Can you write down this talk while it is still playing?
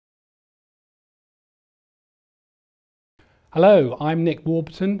Hello, I'm Nick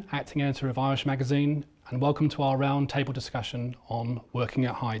Warburton, Acting Editor of Irish Magazine, and welcome to our roundtable discussion on working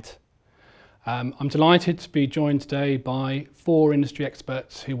at height. I'm delighted to be joined today by 4 industry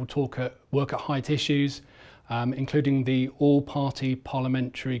experts who will talk at work at height issues, including the all-party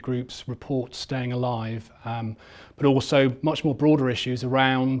parliamentary group's report Staying Alive, but also much more broader issues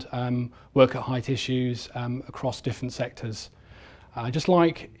around work at height issues across different sectors. I'd just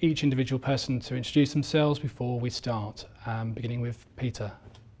like each individual person to introduce themselves before we start, beginning with Peter.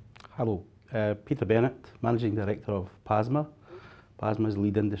 Hello, Peter Bennett, Managing Director of PASMA. PASMA is the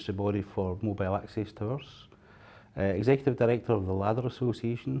lead industry body for mobile access towers. Executive Director of the Ladder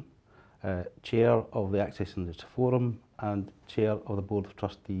Association, Chair of the Access Industry Forum, and Chair of the Board of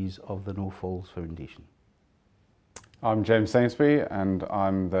Trustees of the No Falls Foundation. I'm James Sainsbury and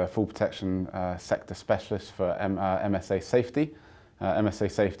I'm the Fall Protection Sector Specialist for MSA Safety. MSA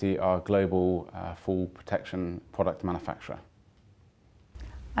Safety are a global fall protection product manufacturer.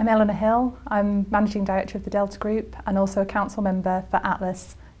 I'm Eleanor Hill. I'm Managing Director of the Delta Group and also a Council Member for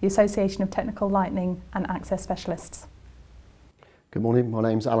ATLAS, the Association of Technical Lighting and Access Specialists. Good morning, my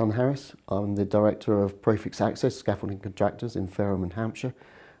name's Alan Harris. I'm the Director of Prefabricated Access Scaffolding Contractors in Fareham and Hampshire.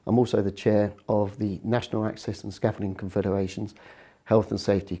 I'm also the Chair of the National Access and Scaffolding Confederation's Health and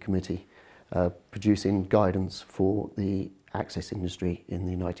Safety Committee, producing guidance for the access industry in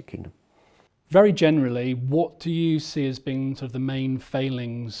the United Kingdom. Very generally, what do you see as being sort of the main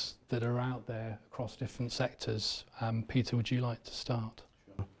failings that are out there across different sectors? Peter, would you like to start?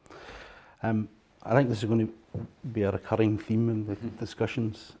 Sure. I think this is going to be a recurring theme in the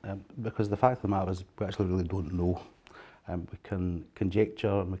discussions, because the fact of the matter is we actually really don't know. We can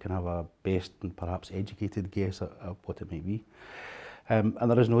conjecture and we can have a best and perhaps educated guess at what it might be. And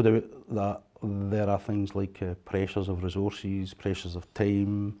there is no doubt that there are things like pressures of resources, pressures of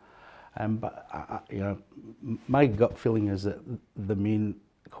time, but you know, my gut feeling is that the main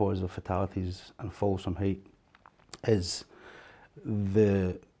cause of fatalities and falls from height is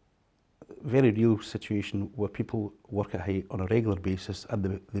the very real situation where people work at height on a regular basis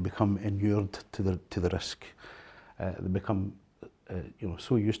and they become inured to the risk. They become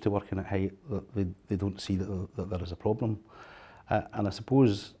so used to working at height that they don't see that there is a problem. And I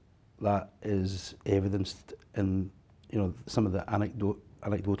suppose that is evidenced in some of the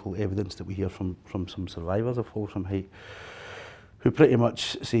anecdotal evidence that we hear from some survivors of falls from height, who pretty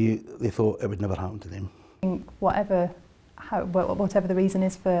much say they thought it would never happen to them. Whatever the reason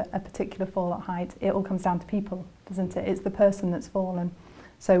is for a particular fall at height, it all comes down to people, doesn't it? It's the person that's fallen.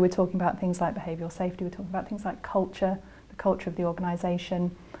 So we're talking about things like behavioural safety, we're talking about things like culture, the culture of the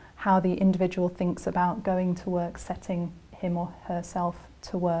organisation, how the individual thinks about going to work, setting him or herself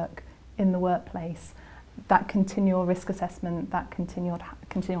to work in the workplace, that continual risk assessment, that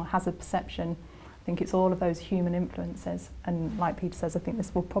continual hazard perception. I think it's all of those human influences, and like Peter says, I think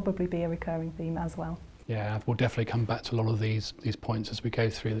this will probably be a recurring theme as well. Yeah, we'll definitely come back to a lot of these points as we go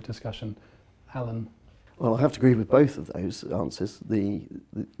through the discussion. Alan? Well, I have to agree with both of those answers. The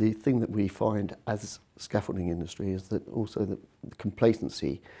thing that we find as scaffolding industry is that also the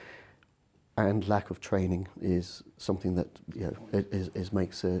complacency and lack of training is something that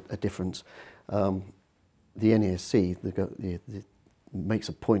makes a difference. The NASC makes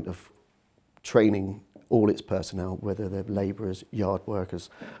a point of training all its personnel, whether they're labourers, yard workers,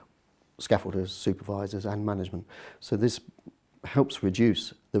 scaffolders, supervisors and management. So this helps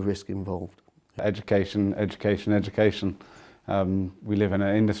reduce the risk involved. Education, education, education. We live in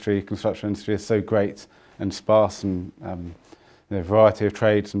an industry, construction industry is so great and sparse, and the variety of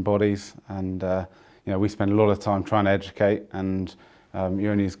trades and bodies, and we spend a lot of time trying to educate, and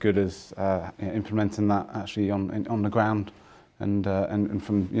you're only as good as implementing that actually on the ground, and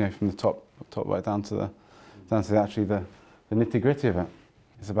from the top right down to the nitty-gritty of it.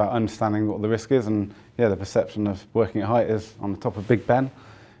 It's about understanding what the risk is, and the perception of working at height is on the top of Big Ben,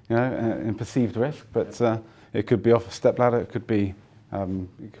 in perceived risk, but it could be off a step ladder, it could be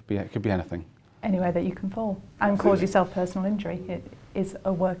anything. Anywhere that you can fall and cause yourself personal injury. It is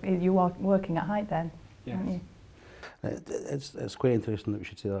you are working at height then, yes. Aren't you? It's quite interesting that we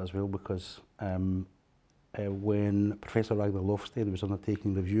should say that as well, because when Professor Ragnar Lofsted was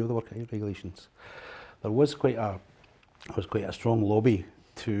undertaking the review of the work at height regulations, there was quite a strong lobby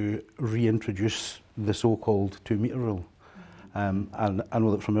to reintroduce the so-called 2-metre rule. And I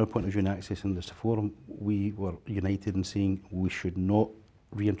know that from our point of view in Access Industry Forum, we were united in saying we should not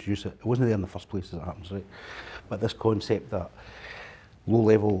reintroduce it. It wasn't there in the first place, as it happens, right? But this concept that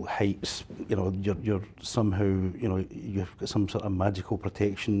low-level heights, you're somehow, you've got some sort of magical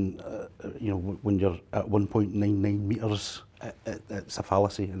protection, when you're at 1.99 metres it's a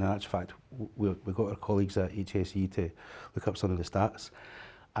fallacy. And in actual fact, we got our colleagues at HSE to look up some of the stats,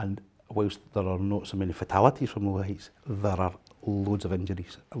 and whilst there are not so many fatalities from low heights, there are loads of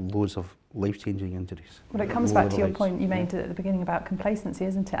injuries, loads of life-changing injuries. Well, it comes back to your point you made at the beginning about complacency,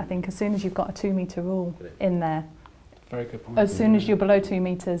 isn't it? I think as soon as you've got a 2 metre rule in there, very good point. as soon as you're below 2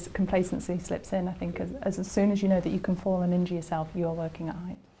 metres, complacency slips in. I think as soon as you know that you can fall and injure yourself, you are working at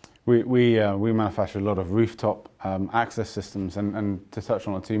height. We manufacture a lot of rooftop access systems, and to touch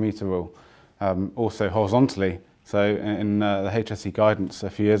on a 2 metre rule, also horizontally. So in the HSE guidance a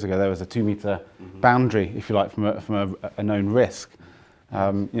few years ago, there was a 2 metre boundary, if you like, from a known risk.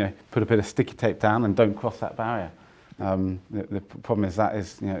 You know, put a bit of sticky tape down and don't cross that barrier. The problem is that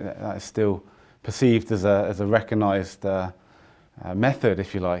is still perceived as a recognised method,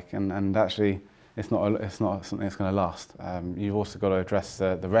 if you like, and actually it's not something that's going to last. You've also got to address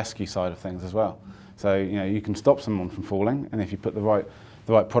the rescue side of things as well. So you know, you can stop someone from falling, and if you put the right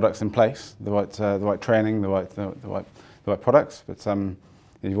products in place, the right training, the right products. But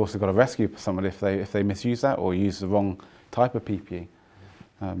you've also got to rescue somebody if they misuse that or use the wrong type of PPE.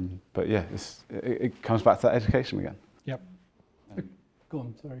 But yeah, it comes back to that education again. Yep. Go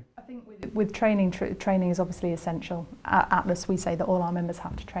on, sorry. I think with training, training is obviously essential. At Atlas, we say that all our members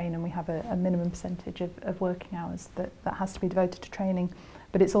have to train, and we have a minimum percentage of working hours that has to be devoted to training.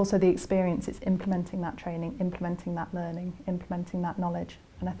 But it's also the experience, it's implementing that training, implementing that learning, implementing that knowledge.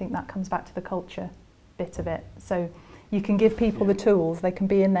 And I think that comes back to the culture bit of it. So you can give people the tools, they can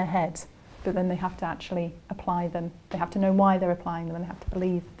be in their head, but then they have to actually apply them. They have to know why they're applying them, and they have to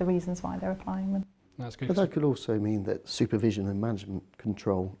believe the reasons why they're applying them. That's good. But that could also mean that supervision and management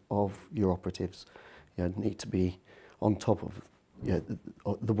control of your operatives, you know, need to be on top of, you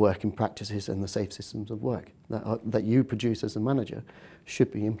know, the working practices and the safe systems of work that you produce as a manager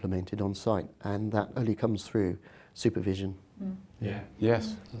should be implemented on site, and that only comes through supervision. Yeah.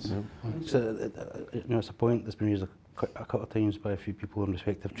 Yes. So, you know, it's a point that's been used a couple of times by a few people in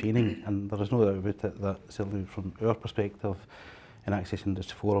respect of training, and there is no doubt about it that certainly from our perspective in Access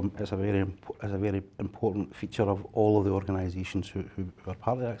Industry Forum, it's a very important feature of all of the organisations who are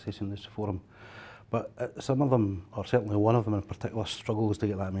part of the Access Industry Forum. But some of them, or certainly one of them in particular, struggles to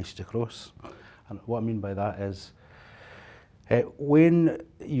get that message across. And what I mean by that is, when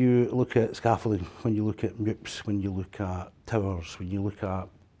you look at scaffolding, when you look at MUPs, when you look at towers, when you look at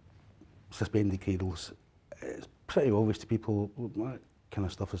suspended cradles, it's pretty obvious to people that kind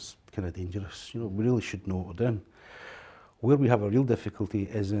of stuff is kind of dangerous. You know, we really should know what we're doing. Where we have a real difficulty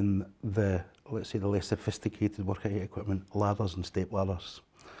is in the, let's say, the less sophisticated work height equipment, ladders and step ladders.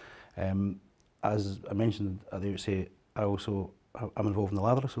 As I mentioned at the outset, I'm involved in the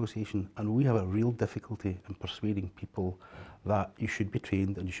Ladder Association, and we have a real difficulty in persuading people that you should be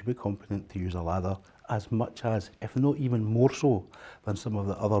trained and you should be competent to use a ladder as much as, if not even more so, than some of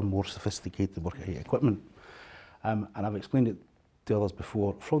the other more sophisticated work height equipment. And I've explained it to others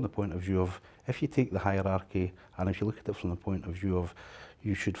before from the point of view of, if you take the hierarchy and if you look at it from the point of view of,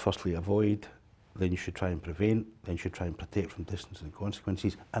 you should firstly avoid, then you should try and prevent, then you should try and protect from distance and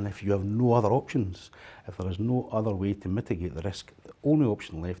consequences. And if you have no other options, if there is no other way to mitigate the risk, the only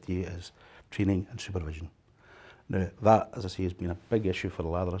option left to you is training and supervision. Now that, as I say, has been a big issue for the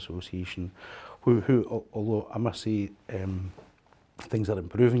Ladder Association, who although I must say things are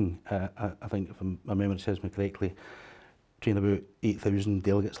improving. I think, if my memory serves me correctly, trained about 8,000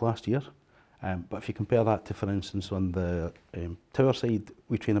 delegates last year. But if you compare that to, for instance, on the tower side,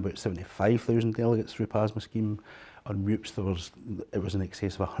 we train about 75,000 delegates through PASMA scheme. On MUPs, it was in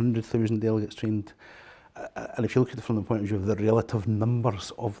excess of 100,000 delegates trained. And if you look at it from the point of view of the relative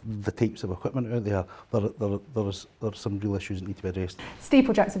numbers of the types of equipment out there, there's some real issues that need to be addressed.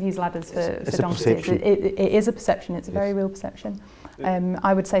 Steeplejacks have used ladders for donkeys. It is a perception, it's a very real perception.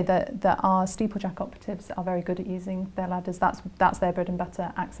 I would say that our steeplejack operatives are very good at using their ladders. That's their bread and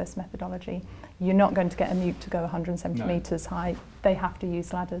butter access methodology. You're not going to get a MUP to go 170 metres high. They have to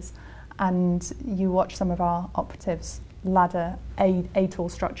use ladders. And you watch some of our operatives ladder a tall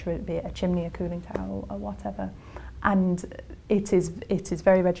structure, be it a chimney, a cooling tower, or whatever, and it is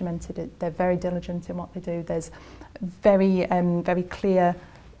very regimented. They're very diligent in what they do. There's very clear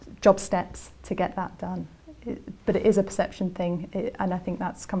job steps to get that done. But it is a perception thing, and I think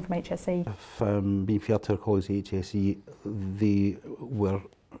that's come from HSE. If being fair to our colleagues at HSE, they were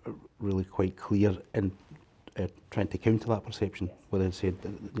really quite clear in trying to counter that perception, where they said,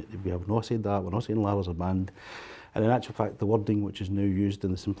 we have not said that, we're not saying ladders are banned. And in actual fact, the wording which is now used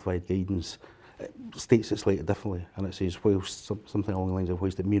in the simplified guidance states it slightly differently, and it says whilst something along the lines of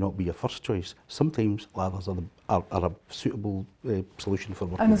whilst it may not be your first choice, sometimes ladders are a suitable solution for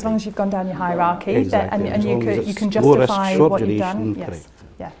working. And as long as you've gone down your hierarchy, exactly. and you can low risk, justify short what you've duration, done. Yes. correct.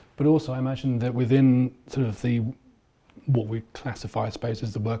 Yeah. But also I imagine that within sort of what we classify, I suppose,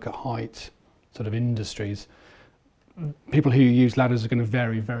 as the work at height sort of industries, people who use ladders are going to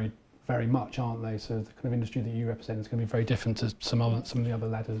vary very, very much, aren't they? So the kind of industry that you represent is going to be very different to some of the other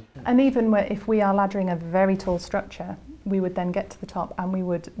ladders. And even if we are laddering a very tall structure, we would then get to the top and we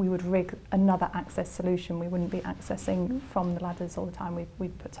would rig another access solution. We wouldn't be accessing from the ladders all the time.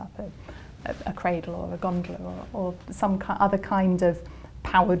 We'd put up a cradle or a gondola or some other kind of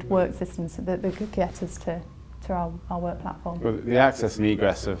powered work systems that could get us to our work platform. Well, the access and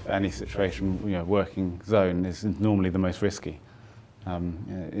egress of any situation, working zone is normally the most risky.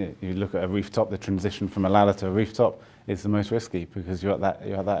 You look at a rooftop, the transition from a ladder to a rooftop is the most risky because you're at that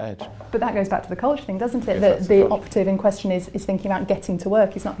edge. But that goes back to the culture thing, doesn't it? Yes, The operative in question is thinking about getting to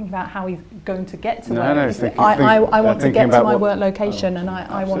work. He's not thinking about how he's going to get to work. No, I want to get to my what work location and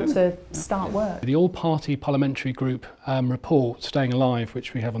I want to start work. The All-Party Parliamentary Group report, Staying Alive,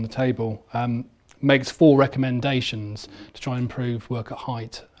 which we have on the table, makes 4 recommendations to try and improve work at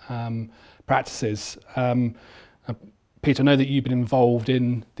height practices. Peter, I know that you've been involved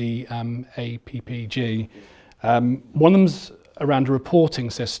in the APPG. One of them's around a reporting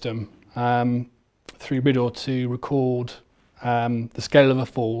system through RIDDOR to record the scale of a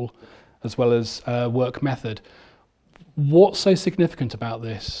fall as well as work method. What's so significant about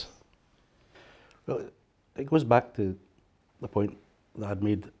this? Well, it goes back to the point that I'd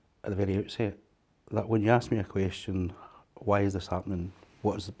made at the very outset, that when you ask me a question, why is this happening,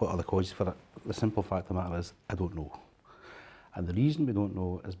 what are the causes for it, the simple fact of the matter is, I don't know. And the reason we don't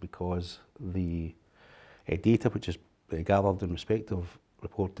know is because the data which is gathered in respect of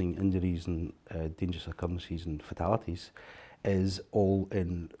reporting injuries and dangerous occurrences and fatalities is all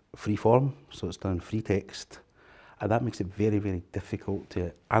in free form, so it's done in free text, and that makes it very, very difficult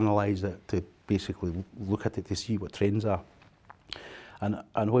to analyse it, to basically look at it to see what trends are.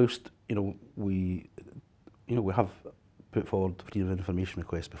 And whilst we have put forward freedom of information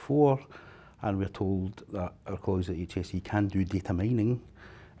requests before, and we're told that our colleagues at HSE can do data mining,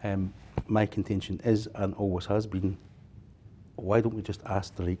 my contention is, and always has been, why don't we just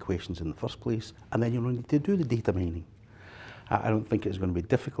ask the right questions in the first place, and then you don't need to do the data mining. I don't think it's going to be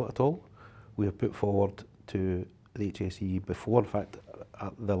difficult at all. We have put forward to the HSE before, in fact,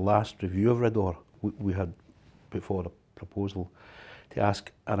 at the last review of RIDDOR, we had put forward a proposal to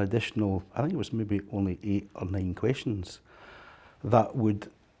ask an additional, I think it was maybe only 8 or 9 questions that would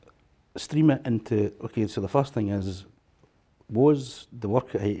stream it into, okay, so the first thing is, was the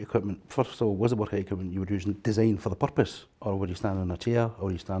work at height equipment, first of all, was the work at height equipment you were using designed for the purpose, or were you standing on a chair, or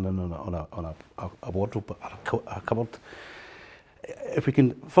were you standing on a wardrobe or a cupboard? If we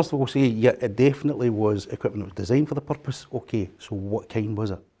can, first of all, say, yeah, it definitely was equipment that was designed for the purpose, okay, so what kind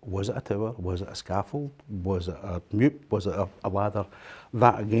was it? Was it a tower? Was it a scaffold? Was it a mute? Was it a ladder?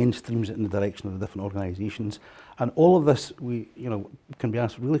 That again streams it in the direction of the different organisations. And all of this, can be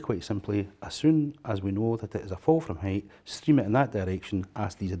answered really quite simply. As soon as we know that it is a fall from height, stream it in that direction,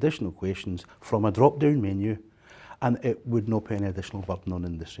 ask these additional questions from a drop-down menu, and it would not put any additional burden on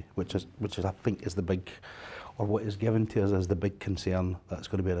industry, which is I think is the big, or what is given to us as the big concern, that it's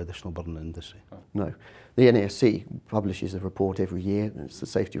going to be an additional burden on industry. No. The NASC publishes a report every year, and it's the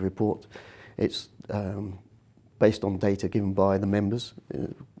safety report. It's based on data given by the members,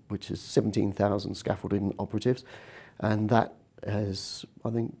 which is 17,000 scaffolding operatives, and that has, I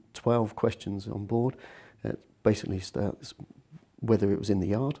think, 12 questions on board. It basically starts whether it was in the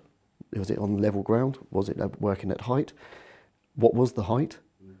yard, was it on level ground, was it working at height, what was the height,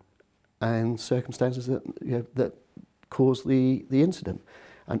 and circumstances that caused the incident.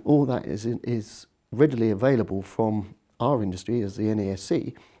 And all that is readily available from our industry as the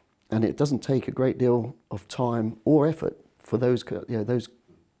NASC, and it doesn't take a great deal of time or effort for those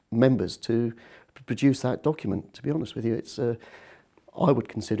members to produce that document. To be honest with you, it's I would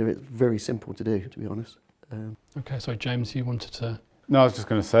consider it very simple to do, to be honest. Okay, so James, you wanted to... No, I was just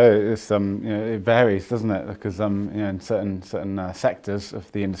going to say it's it varies, doesn't it? Because in certain sectors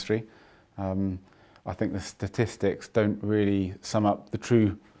of the industry, I think the statistics don't really sum up the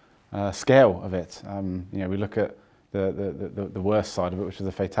true scale of it. We look at the worst side of it, which is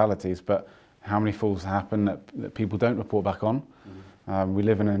the fatalities, but how many falls happen that people don't report back on? We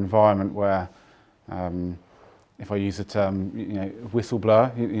live in an environment where, if I use the term,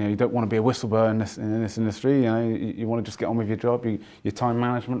 whistleblower, you don't want to be a whistleblower in this industry. You want to just get on with your job. Your time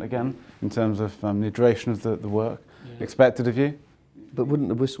management again, in terms of the duration of the work expected of you. But wouldn't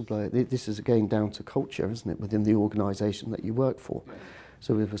the whistleblower, this is again down to culture, isn't it, within the organisation that you work for.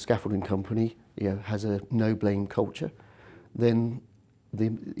 So if a scaffolding company has a no-blame culture, then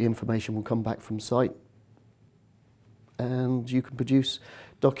the information will come back from site and you can produce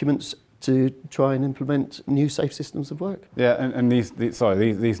documents to try and implement new safe systems of work. Yeah, and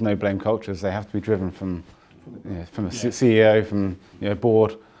these no-blame cultures, they have to be driven from a CEO, from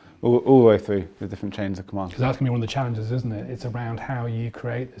board, all the way through the different chains of command. Because that's going to be one of the challenges, isn't it? It's around how you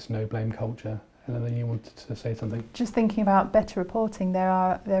create this no-blame culture. And then you wanted to say something. Just thinking about better reporting, there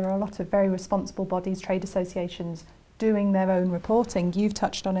are a lot of very responsible bodies, trade associations, doing their own reporting. You've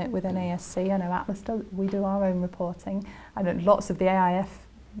touched on it with NASC. I know Atlas does. We do our own reporting. I know lots of the AIF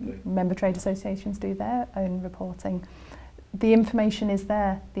member trade associations do their own reporting. The information is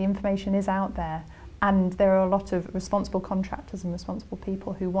there. The information is out there. And there are a lot of responsible contractors and responsible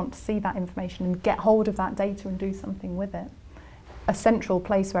people who want to see that information and get hold of that data and do something with it. A central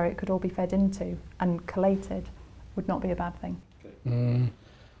place where it could all be fed into and collated would not be a bad thing.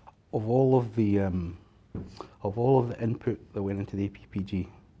 Of all of the input that went into the APPG,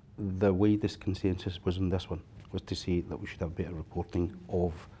 the widest consensus was on this one, was to say that we should have better reporting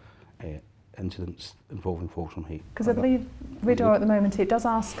of incidents involving falls from height. Because I believe RIDOR at the moment, it does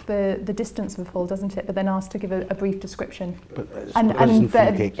ask the distance of a fall, doesn't it? But then asks to give a brief description. But it's and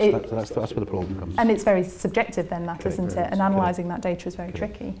that's where the problem comes. And it's very subjective then, that, Correct. isn't it? And analysing that data is very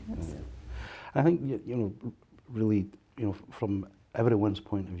tricky. I think, really, from everyone's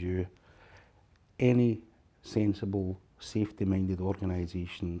point of view, any sensible, safety-minded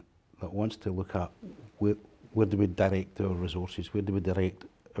organisation that wants to look at where do we direct our resources, where do we direct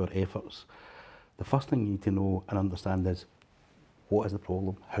our efforts, the first thing you need to know and understand is what is the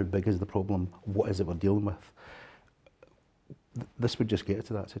problem, how big is the problem, what is it we're dealing with. This would just get us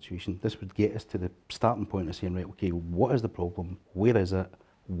to that situation. This would get us to the starting point of saying, right, okay, what is the problem, where is it,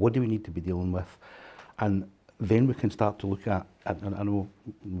 what do we need to be dealing with, and then we can start to look at, and I know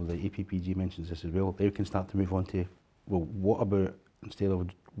the APPG mentions this as well, then we can start to move on to, well, what about, instead of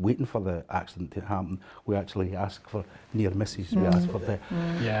waiting for the accident to happen, we actually ask for near misses, we ask for the...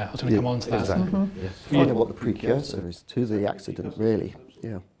 Yeah, I was going to come on to that. Exactly. Yes. Find out what the precursor is to the accident, really.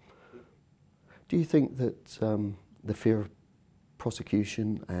 Yeah. Do you think that the fear of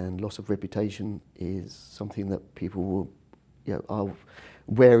prosecution and loss of reputation is something that people will, are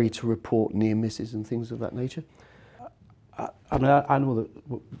wary to report near misses and things of that nature? I mean, I know that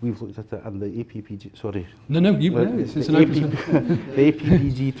we've looked at it, and the APPG, sorry. No, it's an open... The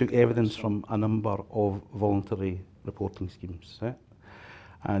APPG took evidence from a number of voluntary reporting schemes, right?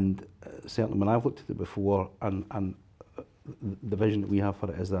 And certainly when I've looked at it before, and the vision that we have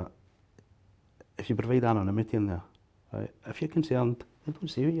for it is that if you provide anonymity in there, right, if you're concerned, then don't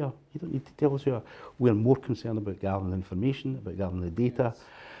say who you are. You don't need to tell us who you are. We're more concerned about gathering information, about gathering the data.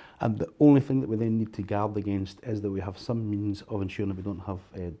 And the only thing that we then need to guard against is that we have some means of ensuring that we don't have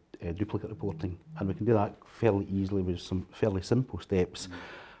duplicate reporting. And we can do that fairly easily with some fairly simple steps.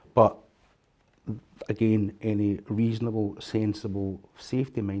 But again, any reasonable, sensible,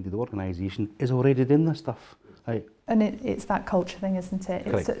 safety-minded organisation is already doing this stuff. Right? And it's that culture thing, isn't it?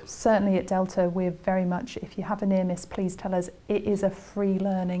 It's, certainly at Delta, we're very much, if you have a near miss, please tell us. It is a free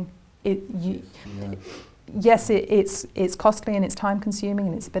learning. Yes, it's costly and it's time consuming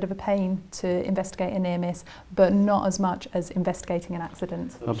and it's a bit of a pain to investigate a near miss, but not as much as investigating an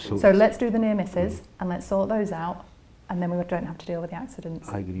accident. Absolutely. So let's do the near misses and let's sort those out, and then we don't have to deal with the accidents.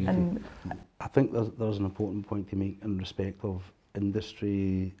 I agree. And I think there's an important point to make in respect of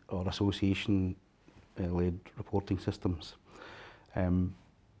industry or association led reporting systems.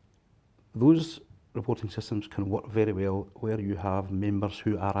 Those reporting systems can work very well where you have members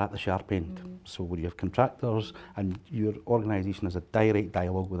who are at the sharp end. So where you have contractors and your organisation has a direct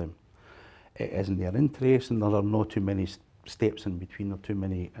dialogue with them. It is in their interest, and there are not too many steps in between or too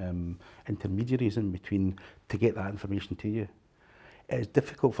many intermediaries in between to get that information to you. It is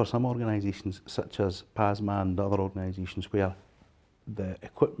difficult for some organisations such as PASMA and other organisations where the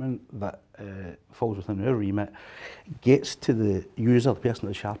equipment that falls within our remit gets to the user, the person at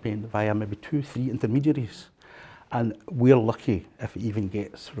the sharp end, via maybe 2-3 intermediaries. And we're lucky if it even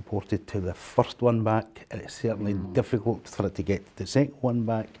gets reported to the first one back, and it's certainly difficult for it to get to the second one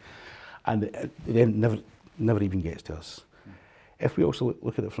back, and it then never even gets to us. If we also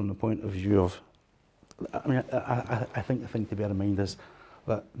look at it from the point of view of, I mean, I think the thing to bear in mind is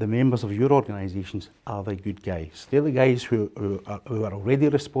that the members of your organisations are the good guys. They're the guys who are already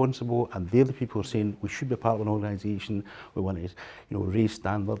responsible, and they're the people who are saying we should be part of an organisation. We want to, raise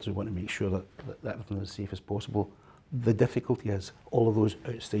standards. We want to make sure that everything is as safe as possible. The difficulty is all of those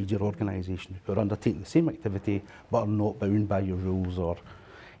outside your organisation who are undertaking the same activity but are not bound by your rules or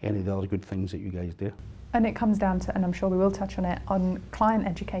any of the other good things that you guys do. And it comes down to, and I'm sure we will touch on it, on client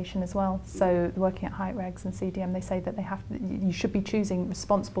education as well. So working at height regs and CDM, they say that you should be choosing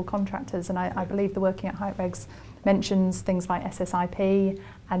responsible contractors, and I believe the working at height regs mentions things like SSIP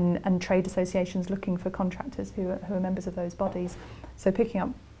and trade associations looking for contractors who are members of those bodies. So picking up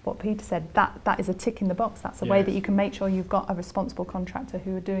what Peter said, that is a tick in the box. That's a way that you can make sure you've got a responsible contractor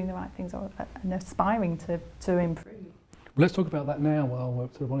who are doing the right things and aspiring to improve. Well, let's talk about that now while we're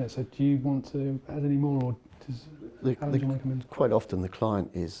sort of on it. So do you want to add any more, or how do you want to come in? Quite often the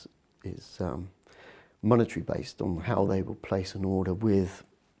client is monetary based on how they will place an order with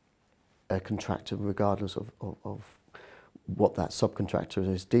a contractor, regardless of what that subcontractor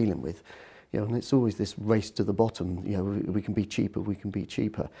is dealing with. You know, and it's always this race to the bottom. You know, we can be cheaper, we can be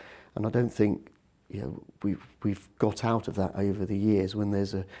cheaper, and I don't think, you know, we've got out of that over the years. When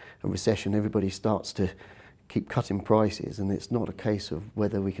there's a recession, everybody starts to keep cutting prices, and it's not a case of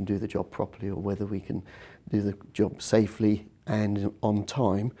whether we can do the job properly or whether we can do the job safely and on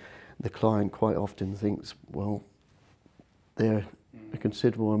time. The client quite often thinks, well, they're a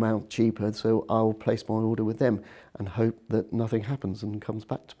considerable amount cheaper, so I'll place my order with them and hope that nothing happens and comes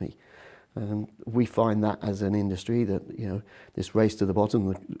back to me. And we find that as an industry that, you know, this race to the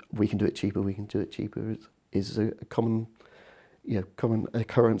bottom, we can do it cheaper, we can do it cheaper, is a common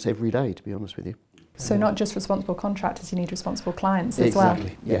occurrence every day, to be honest with you. So not just responsible contractors, you need responsible clients as well.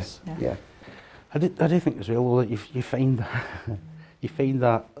 Exactly. Yes. Yeah. I do think as well that you find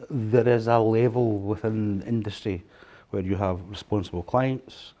that there is a level within industry where you have responsible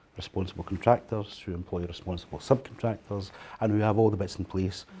clients, responsible contractors who employ responsible subcontractors, and who have all the bits in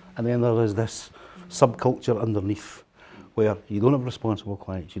place. And then there is this subculture underneath where you don't have responsible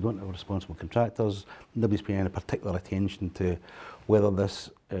clients, you don't have responsible contractors, nobody's paying any particular attention to whether this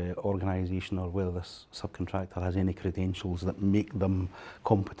organisation or whether this subcontractor has any credentials that make them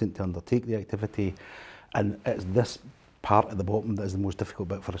competent to undertake the activity. And it's this part at the bottom that is the most difficult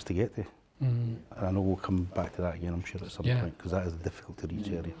bit for us to get to. And I know we'll come back to that again, I'm sure, at some point, because that is the difficult to reach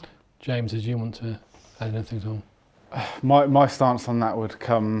area. James, did you want to add anything at all? My stance on that would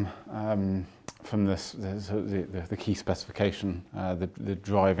come from the key specification, the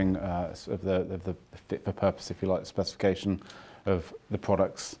driving of the fit for purpose, if you like, specification of the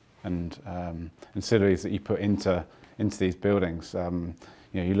products and ancillaries that you put into these buildings. You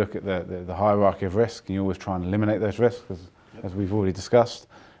know, you look at the hierarchy of risk, and you always try and eliminate those risks, as we've already discussed,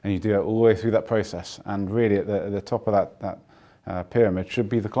 and you do it all the way through that process. And really, at the top of that pyramid should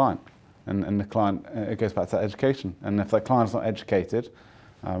be the client. And the client, it goes back to that education. And if that client's not educated,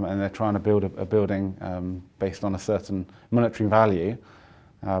 and they're trying to build a building based on a certain monetary value,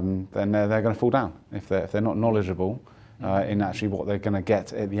 then they're going to fall down if they're not knowledgeable in actually what they're going to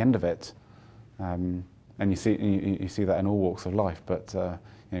get at the end of it. And you see that in all walks of life. But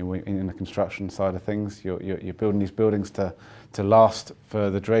you know, in the construction side of things, you're building these buildings to last for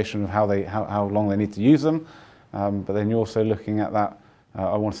the duration of how long they need to use them. But then you're also looking at that.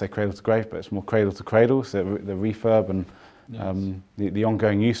 I want to say cradle to grave, but it's more cradle to cradle. So the refurb and the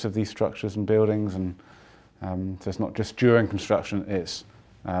ongoing use of these structures and buildings, and so it's not just during construction. It's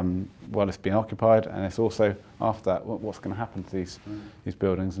while it's being occupied, and it's also after that. What's going to happen to these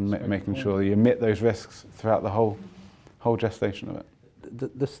buildings, and making sure that you emit those risks throughout the whole gestation of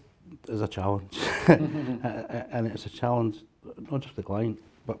it. This is a challenge, and it's a challenge not just the client,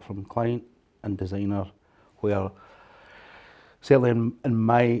 but from client and designer, where certainly in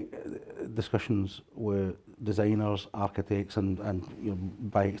my discussions with designers, architects, and you know,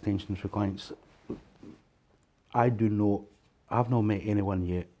 by extension for clients, I've not met anyone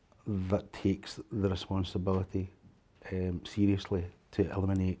yet that takes the responsibility seriously to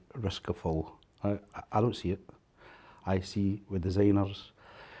eliminate risk of fall. I don't see it. I see with designers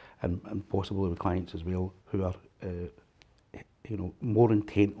and possibly with clients as well, who are you know, more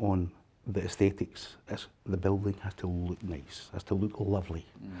intent on the aesthetics. The building has to look nice, has to look lovely,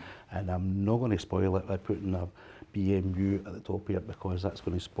 and I'm not going to spoil it by putting a BMU at the top of it, because that's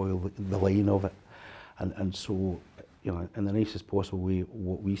going to spoil the line of it. And so, you know, in the nicest possible way,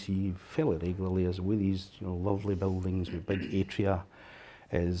 what we see fairly regularly is with these, you know, lovely buildings with big atria,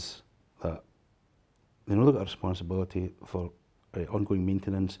 is that they know they've got a responsibility for ongoing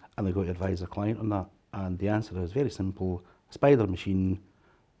maintenance, and they've got to advise the client on that. And the answer is very simple: spider machine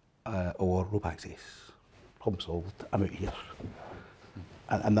or rope access. Problem solved. I'm out here.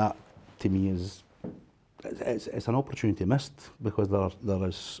 And that, to me, is it's an opportunity missed, because there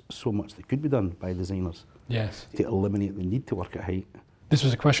is so much that could be done by designers. Yes. To eliminate the need to work at height, This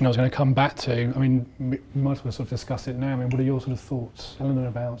was a question I was going to come back to. I mean, we might as well sort of discuss it now. I mean, what are your sort of thoughts, Eleanor,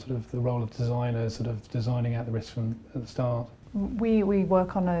 about sort of the role of designers, sort of designing out the risk from at the start? We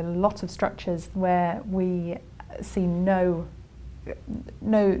work on a lot of structures where we see no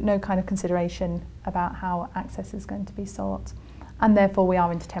kind of consideration about how access is going to be sought, and therefore we are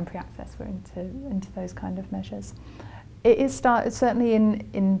into temporary access. We're into those kind of measures. It is certainly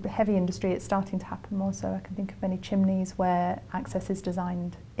in heavy industry. It's starting to happen more. So I can think of many chimneys where access is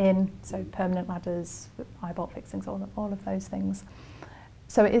designed in, so permanent ladders, eye-bolt fixings, all of those things.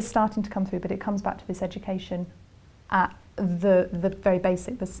 So it is starting to come through, but it comes back to this education at the very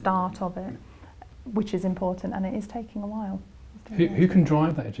basic, the start of it, which is important, and it is taking a while. Who can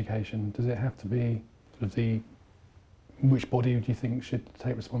drive that education? Does it have to be sort of which body do you think should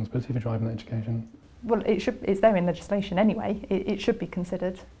take responsibility for driving that education? Well, it's there in legislation anyway. It should be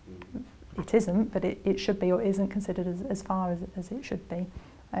considered. It isn't, but it should be, or isn't considered as far as it should be.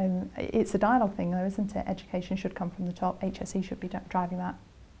 It's a dialogue thing though, isn't it? Education should come from the top. HSE should be driving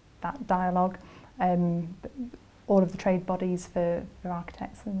that dialogue. All of the trade bodies for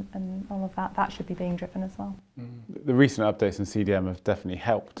architects and all of that should be being driven as well. The recent updates in CDM have definitely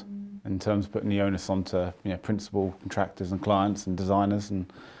helped in terms of putting the onus onto principal contractors and clients and designers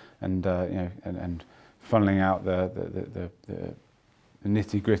and funneling out the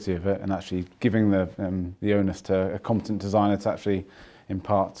nitty-gritty of it, and actually giving the onus to a competent designer to actually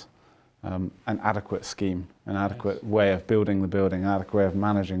impart an adequate scheme, an adequate way of building the building, an adequate way of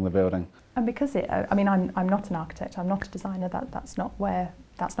managing the building. And because I mean, I'm not an architect, I'm not a designer. That's not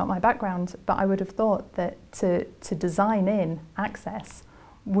my background. But I would have thought that to design in access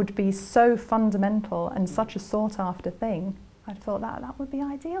would be so fundamental and such a sought-after thing. I'd thought that would be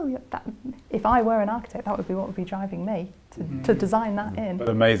ideal. If I were an architect, that would be what would be driving me to design that in. But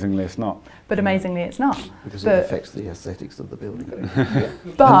amazingly, it's not. But amazingly, it's not. Because it affects the aesthetics of the building. Yeah.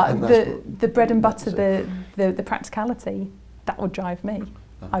 But the bread and butter, the practicality, that would drive me.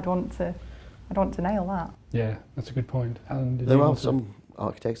 I'd want to nail that. Yeah, that's a good point. Alan, there are some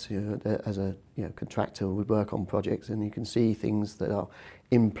architects who, as a contractor, would work on projects, and you can see things that are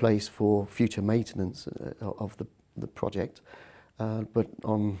in place for future maintenance of the project, but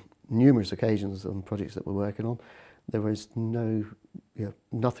on numerous occasions on projects that we're working on, there is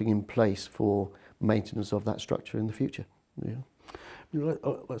nothing in place for maintenance of that structure in the future. Yeah.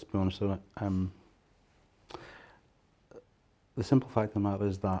 Let's be honest with it. The simple fact of the matter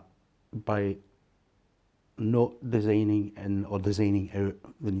is that by not designing in or designing out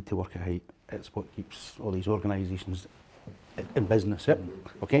the need to work at height, it's what keeps all these organisations in business. Yep.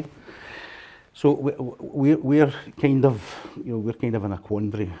 Okay. So we're kind of in a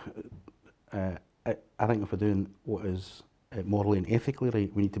quandary. I think if we're doing what is morally and ethically right,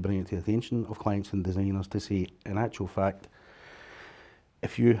 we need to bring it to the attention of clients and designers to say, in actual fact,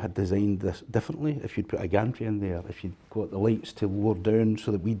 if you had designed this differently, if you'd put a gantry in there, if you'd got the lights to lower down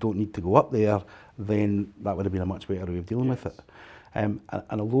so that we don't need to go up there, then that would have been a much better way of dealing with it. And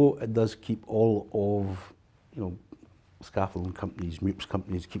although it does keep all of scaffolding companies, MUPS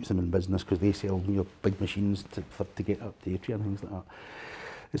companies, keeps them in business because they sell big machines to get up to atria and things like that.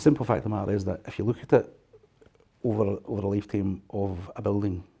 The simple fact of the matter is that if you look at it over a lifetime of a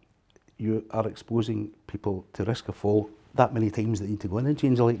building, you are exposing people to risk of fall that many times that you need to go in and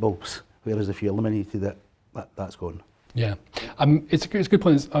change the light bulbs, whereas if you eliminated it, that's gone. Yeah, it's a good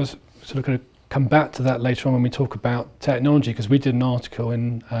point. I was sort of going to come back to that later on when we talk about technology, because we did an article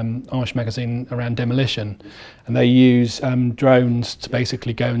in Irish Magazine around demolition, and they use drones to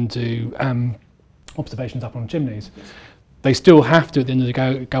basically go and do observations up on chimneys. They still have to at the end of the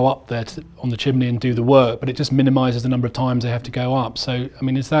day go up there on the chimney and do the work, but it just minimises the number of times they have to go up. So, I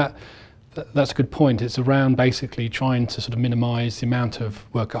mean, that's a good point. It's around basically trying to sort of minimise the amount of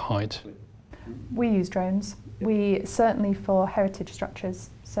work at height. We use drones. We certainly for heritage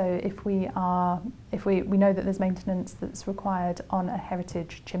structures. So if we know that there's maintenance that's required on a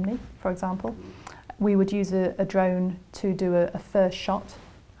heritage chimney, for example, we would use a drone to do a first shot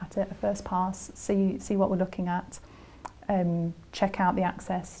at it, a first pass, see what we're looking at, check out the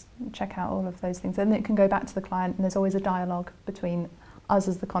access, check out all of those things, and it can go back to the client. And there's always a dialogue between us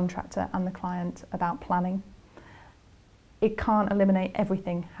as the contractor and the client about planning. It can't eliminate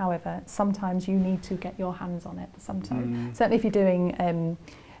everything, however. Sometimes you need to get your hands on it. Sometimes, certainly if you're doing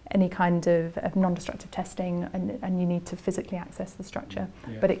any kind of non-destructive testing and you need to physically access the structure.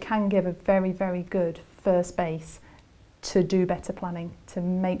 Yeah. But it can give a very, very good first base to do better planning, to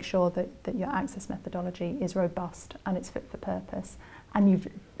make sure that your access methodology is robust and it's fit for purpose, and you've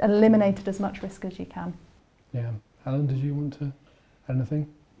eliminated as much risk as you can. Yeah. Alan, did you want to add anything?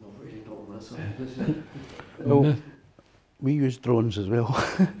 Not really, not on that side. Well, We use drones as well.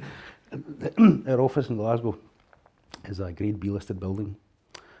 Our office in Glasgow is a Grade B listed building,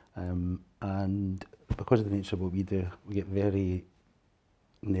 and because of the nature of what we do, we get very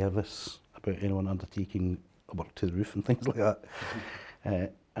nervous about anyone undertaking work to the roof and things like that.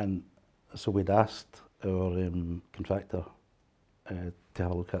 And so we'd asked our contractor to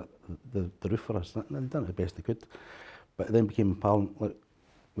have a look at the roof for us, and they'd done it the best they could. But it then became apparent, like,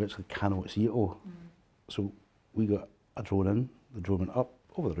 we actually cannot see it all. So we got a drone in, the drone went up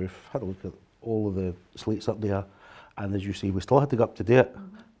over the roof, had a look at all of the slates up there, and as you say, we still had to go up to do it,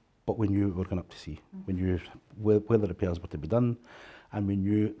 but we knew we were going up to see. We knew where the repairs were to be done, and we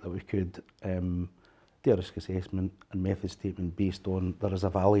knew that we could do a risk assessment and method statement based on there is a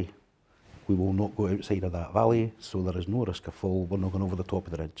valley. We will not go outside of that valley, so there is no risk of fall. We're not going over the top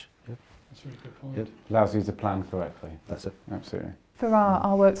of the ridge. Yeah. That's a really good point. Yep. Allows you to plan correctly. That's it. Absolutely. For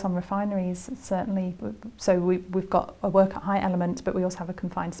our works on refineries, certainly, so we've got a work at height element, but we also have a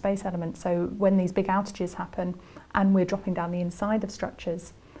confined space element. So when these big outages happen and we're dropping down the inside of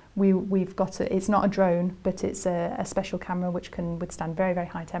structures, we've got it's not a drone, but it's a special camera which can withstand very, very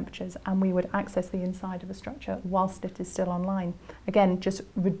high temperatures, and we would access the inside of a structure whilst it is still online. Again, just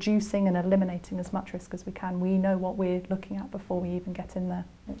reducing and eliminating as much risk as we can. We know what we're looking at before we even get in there.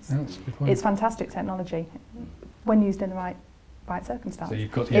 That's a good point. It's fantastic technology when used in the right circumstance. So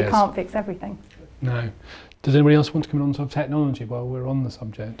you've got, it can't fix everything. No. Does anybody else want to come on to technology while we're on the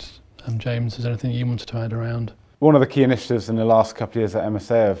subject? James, is there anything you wanted to add around? One of the key initiatives in the last couple of years that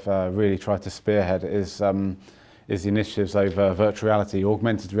MSA have really tried to spearhead is the initiatives over virtual reality,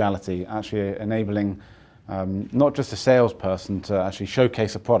 augmented reality, actually enabling not just a salesperson to actually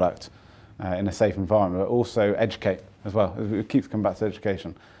showcase a product in a safe environment, but also educate as well. It keeps coming back to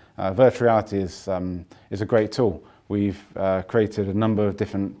education. Virtual reality is a great tool. We've created a number of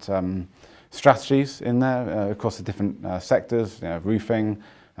different strategies in there across the different sectors, roofing,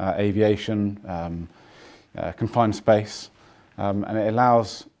 aviation, confined space, and it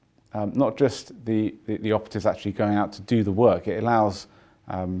allows not just the operatives actually going out to do the work, it allows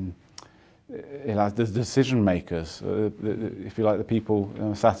the decision makers, if you like, the people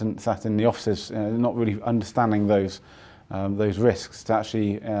sat in the offices, not really understanding those risks, to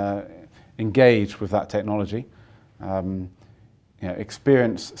actually engage with that technology,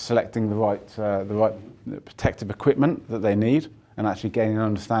 experience selecting the right protective equipment that they need, and actually gaining an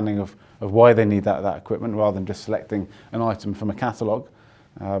understanding of why they need that equipment, rather than just selecting an item from a catalogue,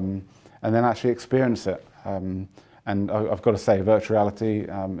 and then actually experience it. And I've got to say, virtual reality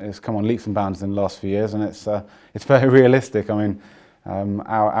has come on leaps and bounds in the last few years, and it's very realistic. I mean,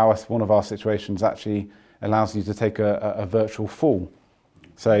 one of our situations actually allows you to take a virtual fall.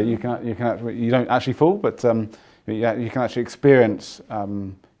 So you don't actually fall, but you can actually experience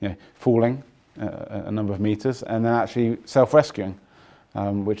falling a number of meters, and then actually self-rescuing,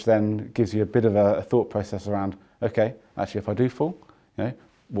 which then gives you a bit of a thought process around, okay, actually if I do fall,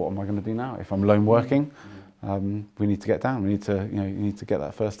 what am I going to do now? If I'm lone working, we need to get down. We need to, you need to get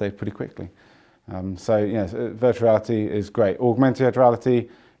that first aid pretty quickly. Virtual reality is great. Augmented reality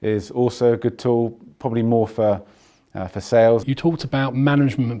is also a good tool, probably more for sales. You talked about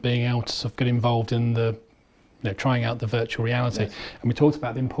management being able to sort of get involved in the trying out the virtual reality. Yes. And we talked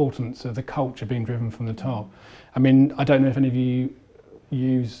about the importance of the culture being driven from the top. I mean, I don't know if any of you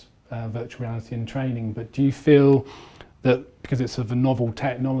use virtual reality in training, but do you feel that because it's sort of a novel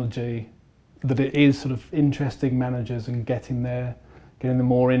technology, that it is sort of interesting managers and getting them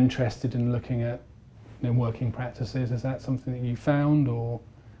more interested in looking at working practices? Is that something that you found, or?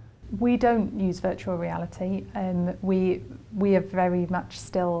 We don't use virtual reality. We are very much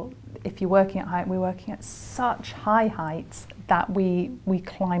still, if you're working at height, we're working at such high heights that we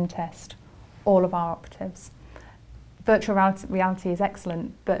climb test all of our operatives. Virtual reality is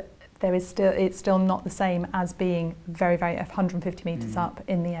excellent, but it's still not the same as being very, very 150 metres up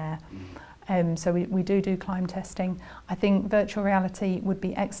in the air. So we do climb testing. I think virtual reality would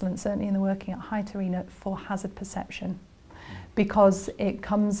be excellent, certainly in the working at height arena, for hazard perception. Because it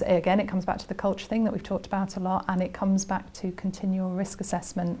comes back to the culture thing that we've talked about a lot, and it comes back to continual risk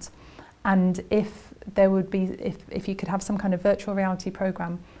assessment. And if you could have some kind of virtual reality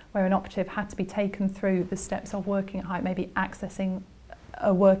program where an operative had to be taken through the steps of working at height, maybe accessing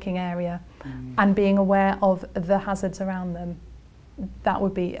a working area and being aware of the hazards around them, that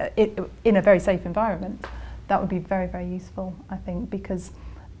would be, in a very safe environment, that would be very, very useful, I think, because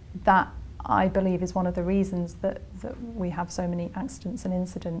that, I believe, is one of the reasons that we have so many accidents and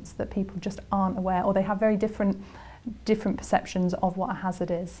incidents, that people just aren't aware, or they have very different perceptions of what a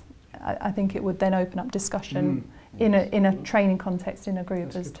hazard is. I think it would then open up discussion in a training context in a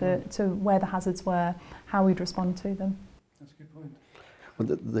group as to where the hazards were, how we'd respond to them. That's a good point.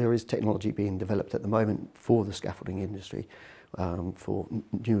 Well, there is technology being developed at the moment for the scaffolding industry, for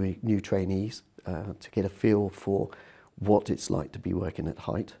new trainees to get a feel for what it's like to be working at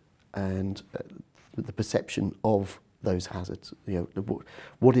height and the perception of those hazards. You know,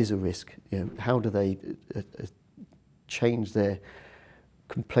 what is a risk? You know, how do they change their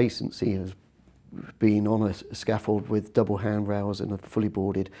complacency of being on a scaffold with double handrails and a fully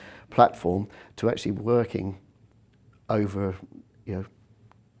boarded platform to actually working over, you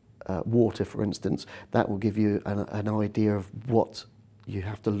know, water, for instance. That will give you an idea of what you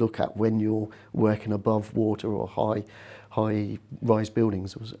have to look at when you're working above water or high rise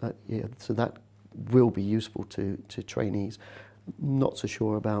buildings. Yeah, so that will be useful to trainees. Not so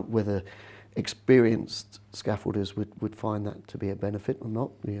sure about whether experienced scaffolders would find that to be a benefit or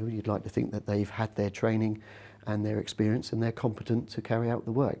not. You know, you'd like to think that they've had their training and their experience and they're competent to carry out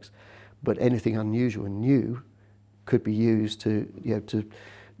the works. But anything unusual and new could be used to, you know, to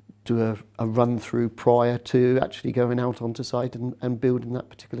do a run through prior to actually going out onto site and building that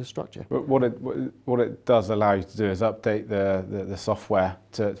particular structure. But what it does allow you to do is update the software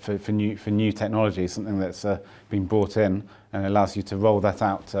for new technology, something that's been brought in, and allows you to roll that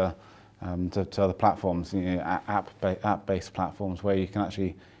out to other platforms, you know, app-based platforms where you can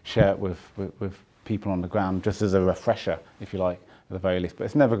actually share it with people on the ground, just as a refresher, if you like, at the very least. But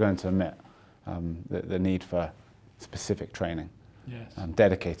it's never going to omit the need for specific training. Yes.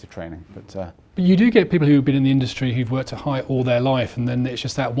 Dedicated training. But you do get people who've been in the industry who've worked at height all their life, and then it's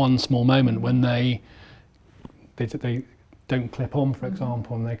just that one small moment when they don't clip on, for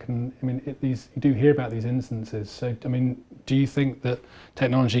example, and they can. I mean, you do hear about these instances. So, I mean, do you think that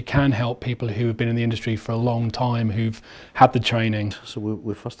technology can help people who have been in the industry for a long time, who've had the training? So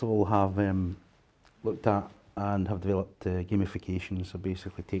we first of all have looked at and have developed gamification. So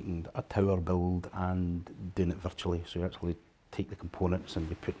basically taking a tower build and doing it virtually. So you actually take the components and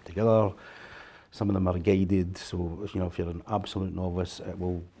we put them together. Some of them are guided, so you know, if you're an absolute novice, it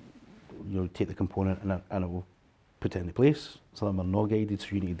will, you know, take the component and it will put it into place. Some of them are not guided, so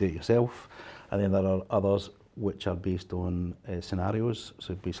you need to do it yourself. And then there are others which are based on scenarios.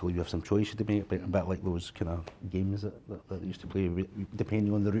 So basically you have some choices to make, a bit like those kind of games that they used to play.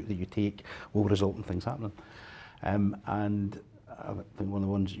 Depending on the route that you take, will result in things happening. And I think one of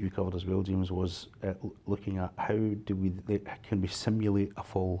the ones you covered as well, James, was looking at how can we simulate a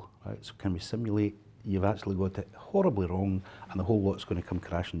fall, right? So can we simulate you've actually got it horribly wrong and the whole lot's going to come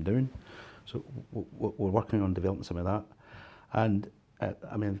crashing down. So we're working on developing some of that. And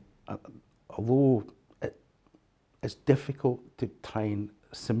I mean, although it's difficult to try and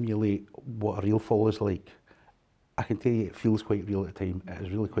simulate what a real fall is like, I can tell you it feels quite real at the time. It is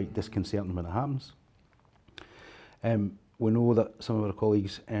really quite disconcerting when it happens. We know that some of our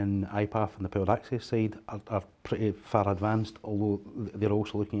colleagues in IPAF and the powered access side are pretty far advanced, although they're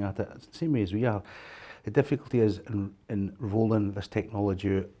also looking at it the same way as we are. The difficulty is in rolling this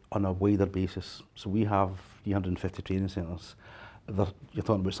technology out on a wider basis. So we have 350 training centres. You're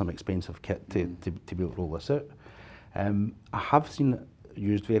talking about some expensive kit to be able to roll this out. I have seen it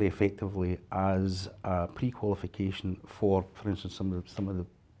used very effectively as a pre-qualification for instance, some of the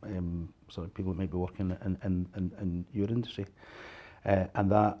sort of people that might be working in your industry.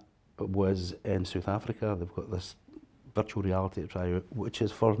 And that was in South Africa. They've got this virtual reality to try out, which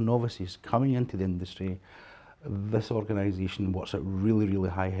is for novices coming into the industry. This organisation works at really, really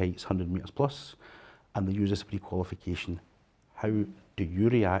high heights, 100 metres plus, and they use this pre-qualification. How do you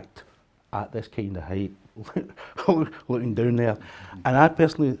react at this kind of height, looking down there? And I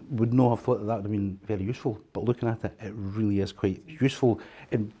personally would not have thought that would have been very useful, but looking at it, it really is quite useful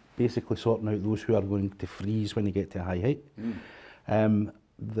in basically sorting out those who are going to freeze when they get to a high height.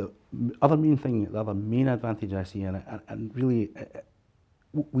 The other main advantage I see in it, and really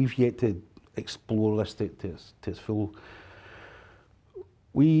we've yet to explore this to its full.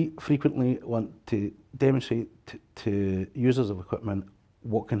 We frequently want to demonstrate to users of equipment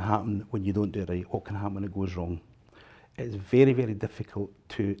what can happen when you don't do it right, what can happen when it goes wrong. It's very, very difficult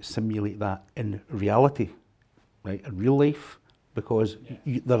to simulate that in reality, right, in real life, because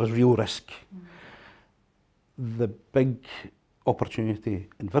there is real risk. The big opportunity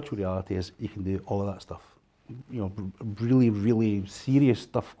in virtual reality is you can do all of that stuff. You know, really, really serious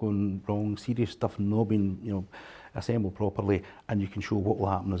stuff going wrong, serious stuff not being, you know, assembled properly, and you can show what will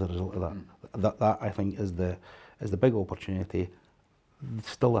happen as a result of that. That I think is the big opportunity.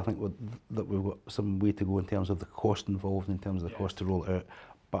 Still, I think that we've got some way to go in terms of the cost involved, in terms of the cost to roll it out.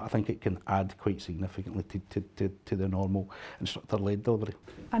 But I think it can add quite significantly to the normal instructor-led delivery.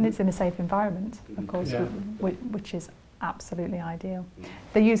 And it's in a safe environment, of course, which is absolutely ideal.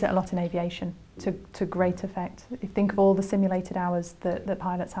 They use it a lot in aviation to great effect. If you think of all the simulated hours that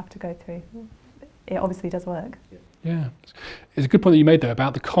pilots have to go through, it obviously does work. Yeah, it's a good point that you made there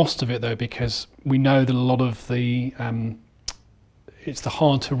about the cost of it though, because we know that a lot of the it's the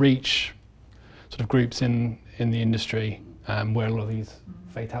hard to reach sort of groups in the industry where a lot of these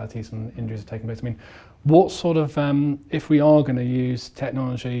fatalities and injuries are taking place. I mean, what sort of, if we are going to use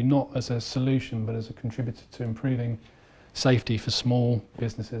technology not as a solution but as a contributor to improving safety for small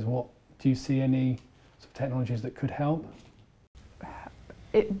businesses, what do you see any sort of technologies that could help?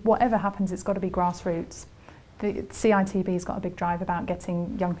 Whatever happens, it's got to be grassroots. The CITB's got a big drive about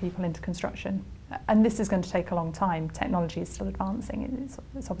getting young people into construction, and this is going to take a long time. Technology is still advancing.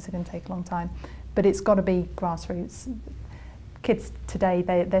 It's obviously going to take a long time, but it's got to be grassroots. Kids today,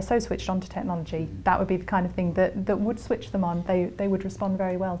 they're so switched on to technology. That would be the kind of thing that would switch them on. They would respond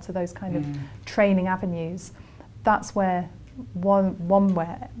very well to those kind of training avenues. That's where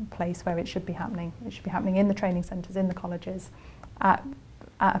one place where it should be happening. It should be happening in the training centres, in the colleges, at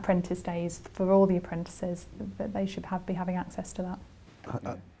apprentice days for all the apprentices. That they should be having access to that.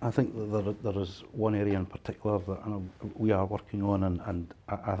 I think that there is one area in particular that I know we are working on, and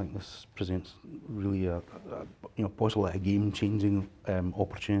I think this presents really a possibly a game-changing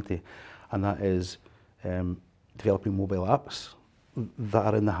opportunity, and that is developing mobile apps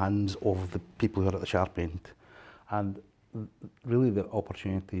that are in the hands of the people who are at the sharp end. And really the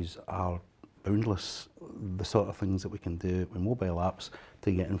opportunities are boundless. The sort of things that we can do with mobile apps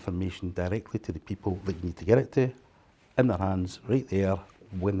to get information directly to the people that you need to get it to, in their hands, right there,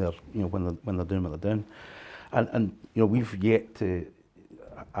 when they're when they're doing what they're doing, and we've yet to,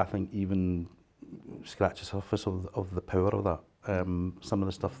 I think, even scratch the surface of the power of that. Some of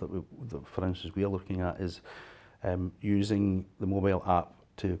the stuff that for instance, we are looking at is using the mobile app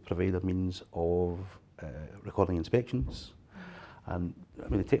to provide a means of recording inspections. And I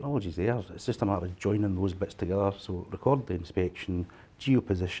mean, the technology's there. It's just a matter of joining those bits together. So record the inspection,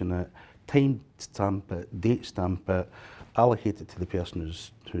 geo-position it, time stamp it, date stamp it, allocate it to the person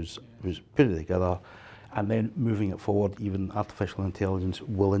who's put it together, and then moving it forward. Even artificial intelligence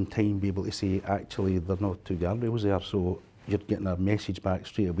will in time be able to say, actually, there's not two guardrails there, so you're getting a message back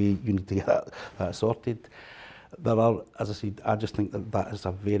straight away. You need to get that sorted. There are, as I said, I just think that is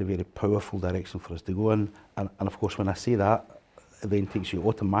a very, very powerful direction for us to go in. And of course, when I say that, it then takes you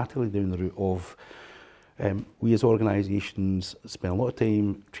automatically down the route of we as organisations spend a lot of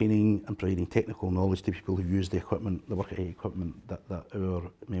time training and providing technical knowledge to people who use the equipment, the work equipment that our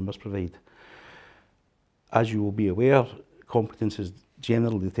members provide. As you will be aware, competence is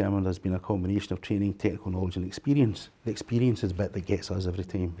generally determined as being a combination of training, technical knowledge and experience. The experience is the bit that gets us every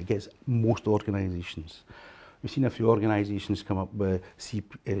time. It gets most organisations. We've seen a few organisations come up with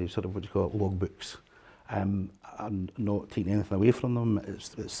sort of what you call it, logbooks, and not taking anything away from them.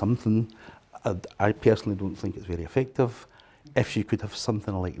 It's something. I personally don't think it's very effective. If you could have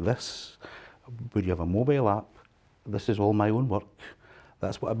something like this, where you have a mobile app, this is all my own work,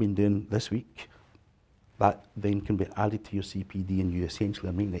 that's what I've been doing this week, that then can be added to your CPD, and you essentially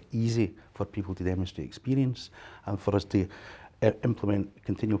are making it easy for people to demonstrate experience and for us to implement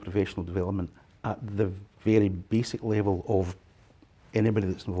continual professional development at the very basic level of anybody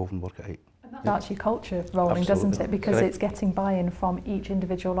that's involved in work at height. That's your culture rolling, Absolutely. doesn't it? Because Correct. It's getting buy-in from each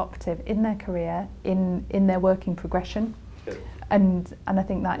individual operative in their career, in their working progression. Correct. And I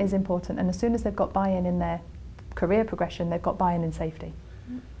think that is important. And as soon as they've got buy-in in their career progression, they've got buy-in in safety.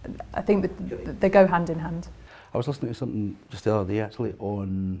 I think that they go hand in hand. I was listening to something just the other day actually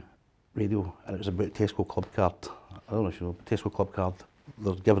on radio, and it was about Tesco Club Card. I don't know if you know, but Tesco Club Card,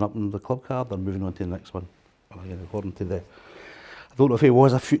 they're giving up on the club card, they're moving on to the next one. According to I don't know if he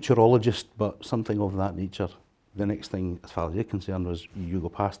was a futurologist, but something of that nature. The next thing, as far as you're concerned, was you go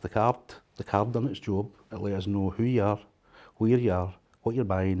past the card done its job, it let us know who you are, where you are, what you're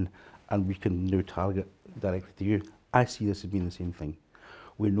buying, and we can now target directly to you. I see this as being the same thing.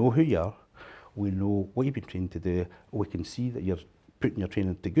 We know who you are, we know what you've been trained to do, we can see that you're putting your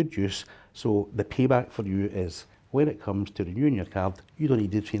training to good use, so the payback for you is, when it comes to renewing your card, you don't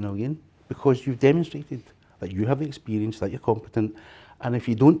need to train again, because you've demonstrated that you have the experience, that you're competent, and if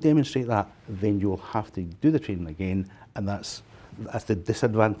you don't demonstrate that, then you'll have to do the training again, and that's the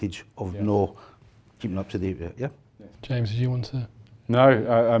disadvantage of no keeping up to date with it. Yeah. James, did you want to?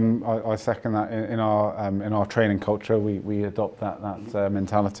 No, I second that. In our training culture, we adopt that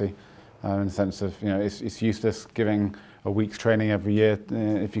mentality, in the sense of, it's useless giving a week's training every year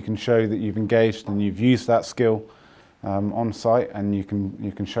if you can show that you've engaged and you've used that skill on site, and you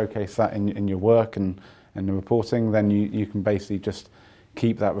can showcase that in your work and in the reporting. Then you can basically just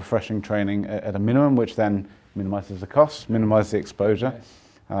keep that refreshing training at a minimum, which then minimises the cost, minimises the exposure,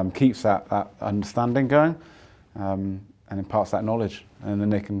 keeps that understanding going, and imparts that knowledge, and then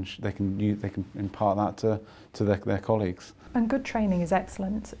they can impart that to their colleagues. And good training is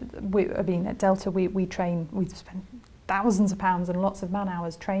excellent. I mean, at Delta we train, we spend thousands of pounds and lots of man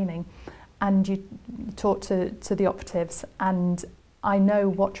hours training, and you talk to the operatives, and I know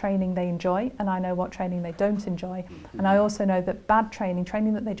what training they enjoy and I know what training they don't enjoy. And I also know that bad training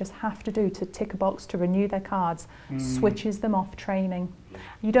that they just have to do to tick a box to renew their cards, switches them off training.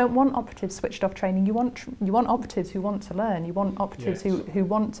 You don't want operatives switched off training. You want operatives who want to learn. You want operatives who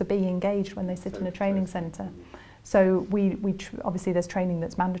want to be engaged when they sit in a training centre. So obviously there's training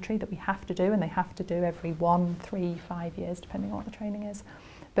that's mandatory that we have to do, and they have to do every 1, 3, 5 years, depending on what the training is.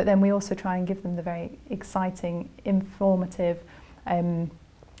 But then we also try and give them the very exciting, informative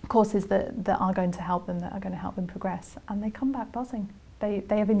courses that are going to help them, progress, and they come back buzzing. They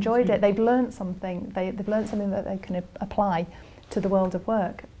have enjoyed it. They've learned something. They've learned something that they can apply to the world of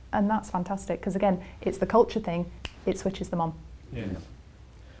work, and that's fantastic, because again, it's the culture thing. It switches them on. Yes.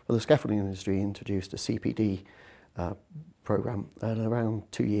 Well, the scaffolding industry introduced a CPD program around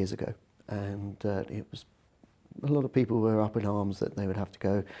 2 years ago, and it was a lot of people were up in arms that they would have to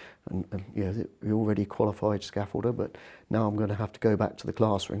go and you know, you're already qualified scaffolder, but now I'm going to have to go back to the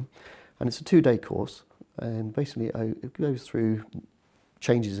classroom. And it's a 2-day course, and basically it goes through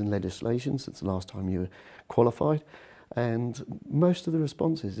changes in legislation since the last time you were qualified, and most of the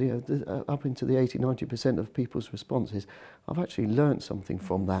responses, you know, up into the 80–90% of people's responses, I've actually learned something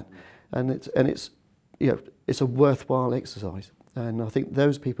from that, and it's you know, it's a worthwhile exercise. And I think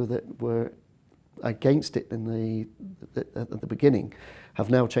those people that were against it at the beginning have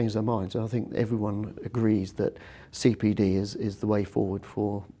now changed their minds. And I think everyone agrees that CPD is the way forward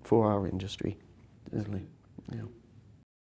for our industry, isn't it? Yeah.